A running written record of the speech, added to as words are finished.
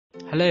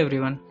Hello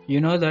everyone, you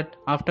know that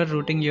after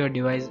rooting your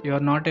device, you are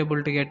not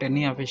able to get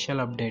any official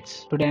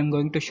updates. Today I am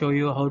going to show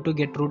you how to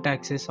get root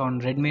access on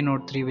Redmi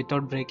Note 3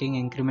 without breaking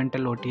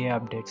incremental OTA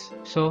updates.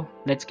 So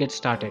let's get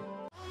started.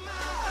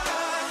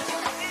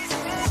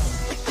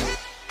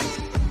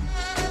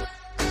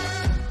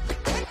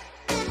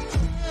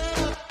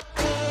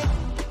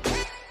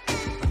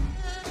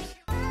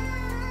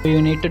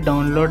 You need to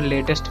download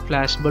latest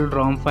Flashable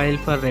ROM file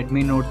for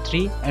Redmi Note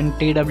 3 and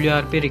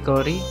TWRP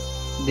recovery.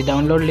 The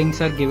download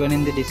links are given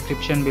in the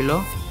description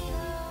below.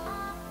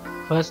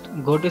 First,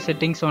 go to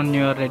settings on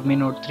your Redmi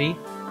Note 3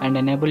 and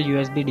enable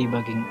USB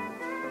debugging.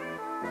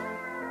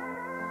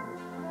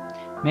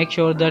 Make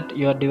sure that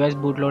your device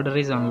bootloader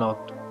is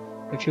unlocked.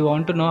 If you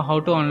want to know how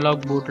to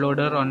unlock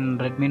bootloader on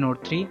Redmi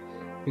Note 3,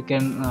 you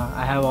can.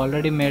 I have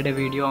already made a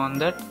video on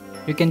that.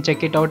 You can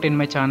check it out in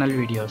my channel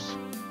videos.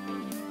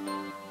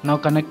 Now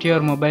connect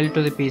your mobile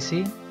to the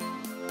PC.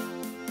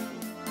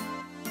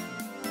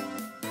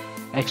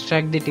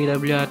 Extract the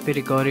TWRP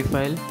recovery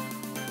file.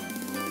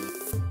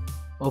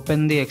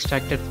 Open the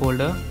extracted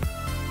folder.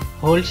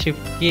 Hold shift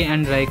key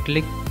and right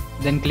click,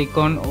 then click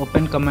on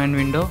open command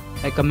window.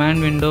 A command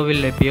window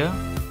will appear.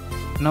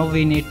 Now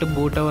we need to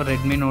boot our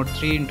Redmi Note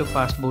 3 into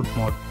fastboot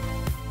mode.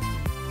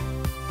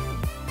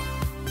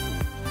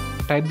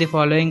 Type the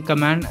following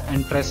command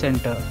and press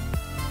enter.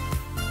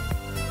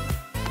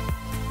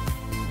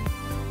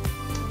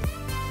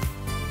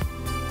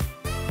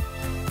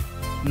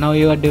 Now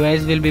your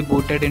device will be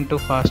booted into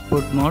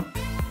fastboot mode.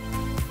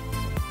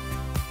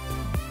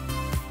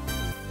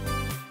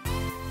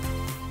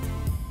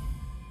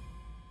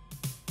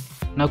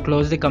 Now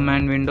close the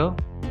command window.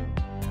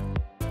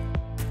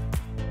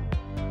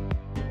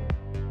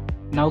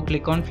 Now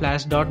click on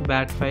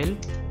flash.bat file.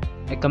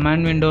 A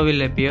command window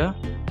will appear.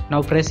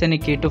 Now press any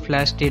key to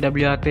flash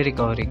TWRP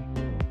recovery.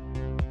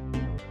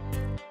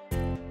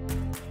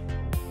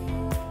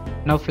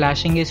 Now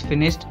flashing is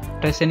finished.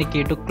 Press any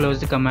key to close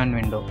the command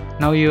window.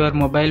 Now your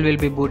mobile will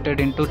be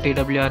booted into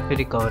TWRP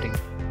recovery.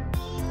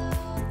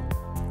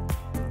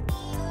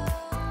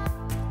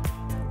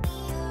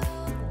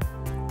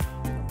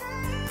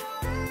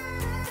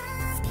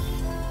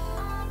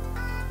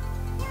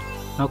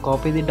 Now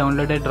copy the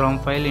downloaded ROM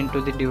file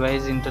into the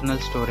device internal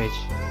storage.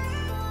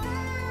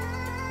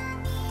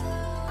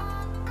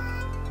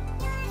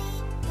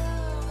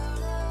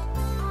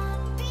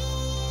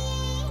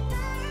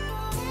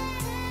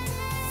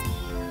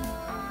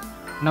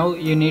 Now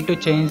you need to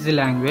change the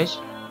language.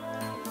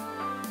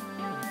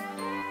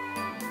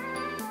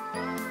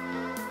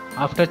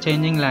 After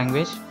changing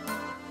language,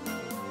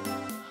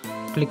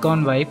 click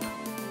on wipe,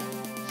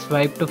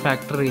 swipe to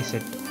factory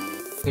reset.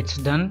 It's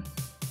done.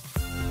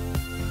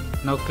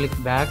 Now click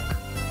back,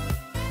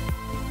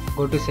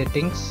 go to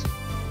settings,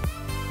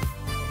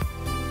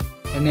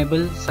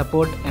 enable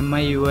support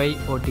MIUI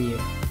OTA.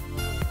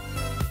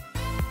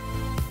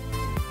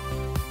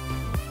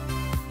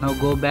 Now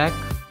go back.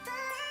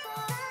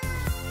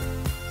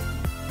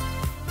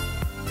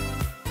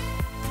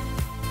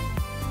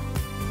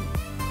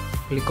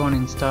 Click on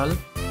install,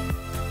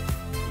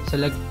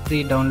 select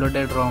the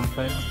downloaded ROM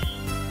file,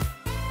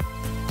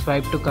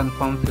 swipe to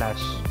confirm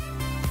flash.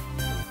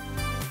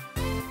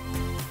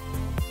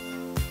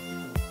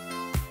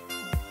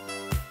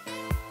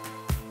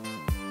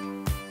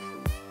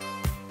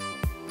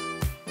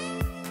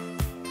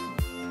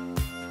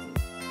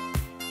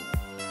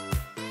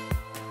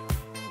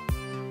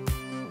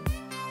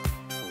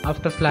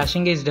 After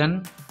flashing is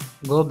done,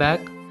 go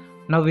back.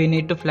 Now we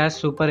need to flash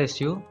Super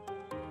SU.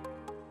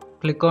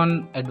 Click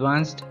on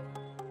advanced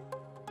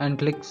and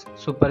click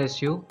Super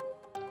SU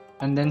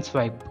and then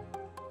swipe.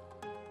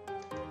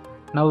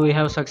 Now we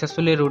have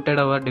successfully rooted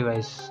our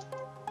device.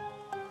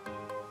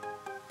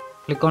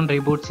 Click on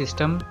reboot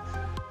system.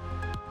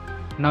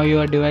 Now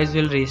your device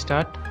will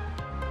restart.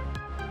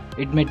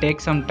 It may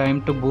take some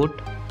time to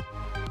boot.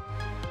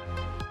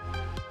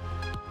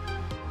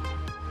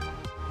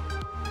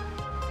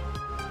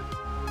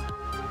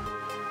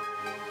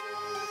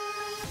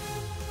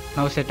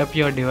 Now set up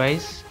your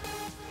device.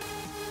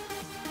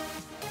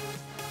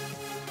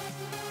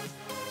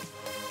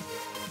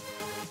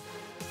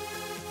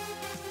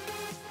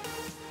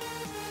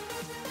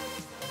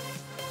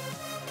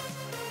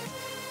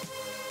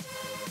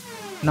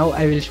 Now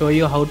I will show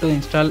you how to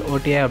install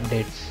OTA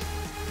updates.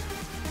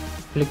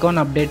 Click on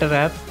Updater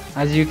app.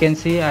 As you can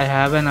see, I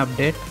have an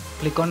update.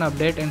 Click on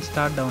Update and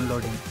start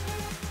downloading.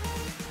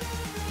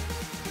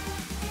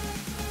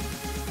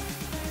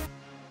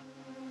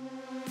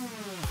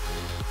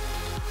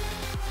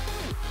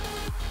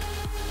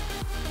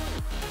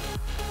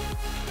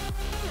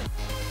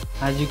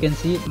 As you can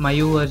see,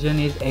 MIUI version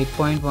is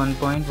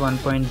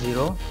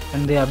 8.1.1.0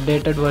 and the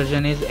updated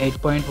version is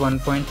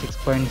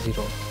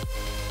 8.1.6.0.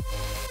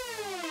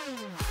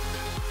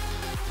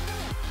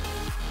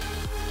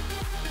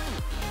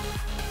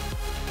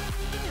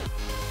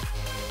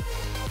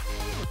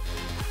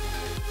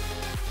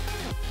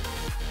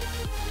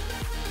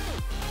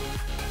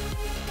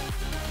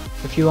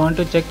 If you want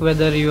to check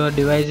whether your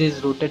device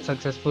is rooted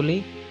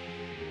successfully,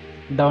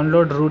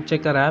 download Root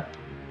Checker app.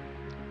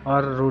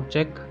 or root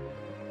check.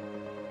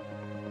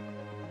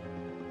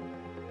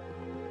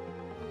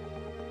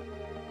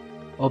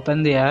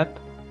 Open the app.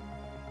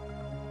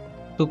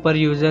 Super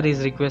user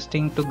is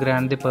requesting to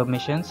grant the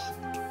permissions.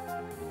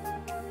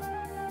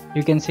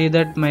 You can see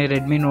that my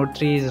Redmi Note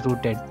 3 is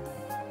rooted.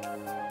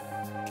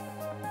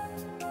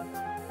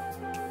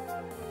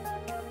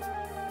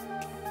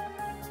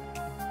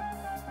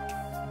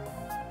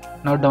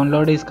 Now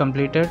download is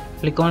completed.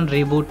 Click on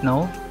reboot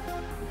now.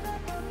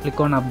 Click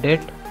on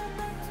update.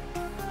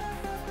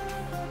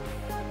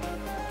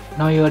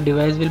 Now your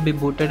device will be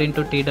booted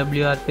into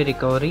TWRP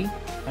recovery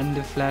and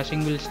the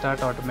flashing will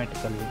start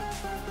automatically.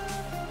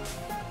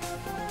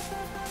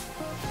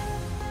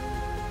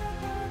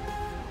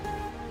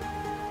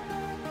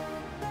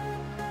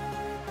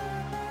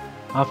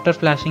 After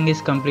flashing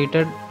is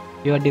completed,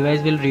 your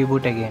device will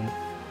reboot again.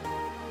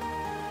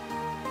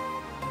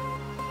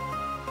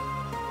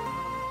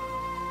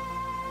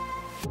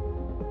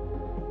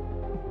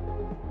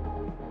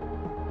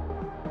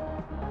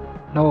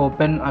 Now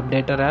open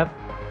Updater app.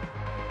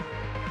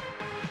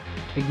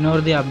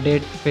 Ignore the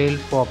update failed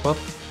pop-up.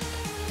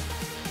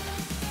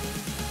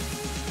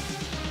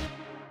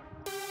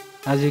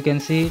 As you can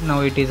see,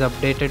 now it is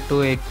updated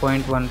to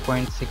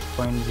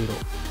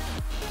 8.1.6.0.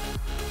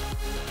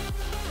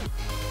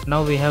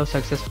 Now we have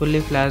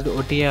successfully flashed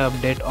OTA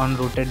update on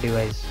rooted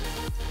device.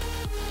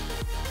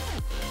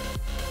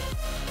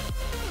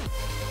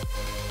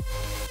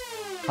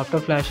 After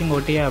flashing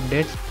OTA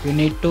updates, you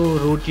need to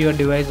root your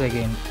device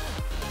again.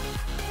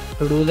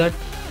 To do that,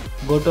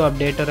 go to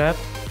Updater app.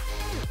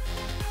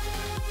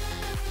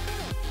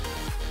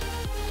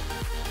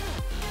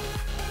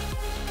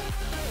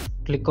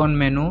 Click on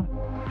menu,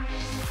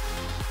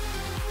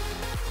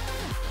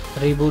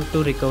 reboot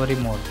to recovery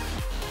mode.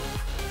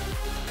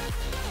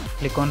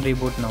 Click on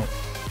reboot now.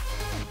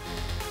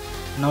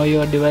 Now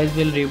your device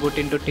will reboot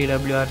into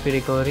TWRP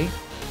recovery.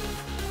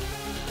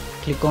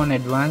 Click on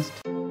advanced.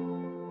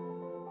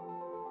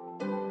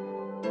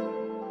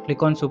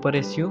 Click on Super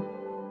SU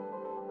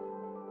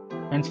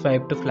and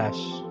swipe to flash.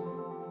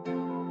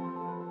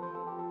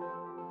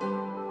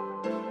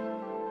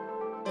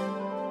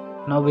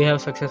 Now we have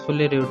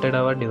successfully rebooted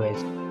our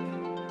device.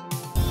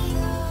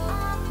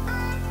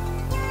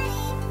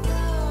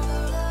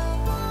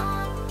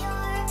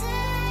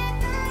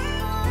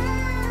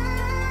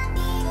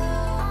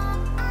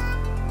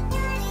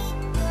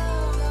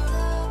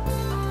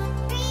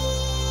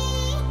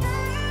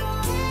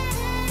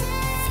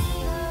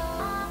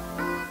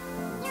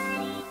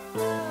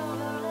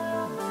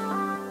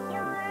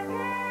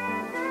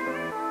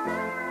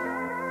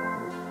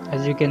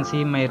 As you can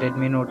see, my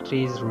Redmi Note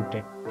 3 is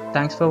rooted.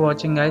 Thanks for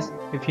watching guys.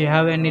 If you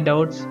have any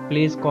doubts,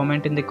 please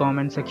comment in the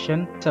comment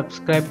section.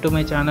 Subscribe to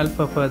my channel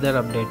for further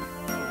updates.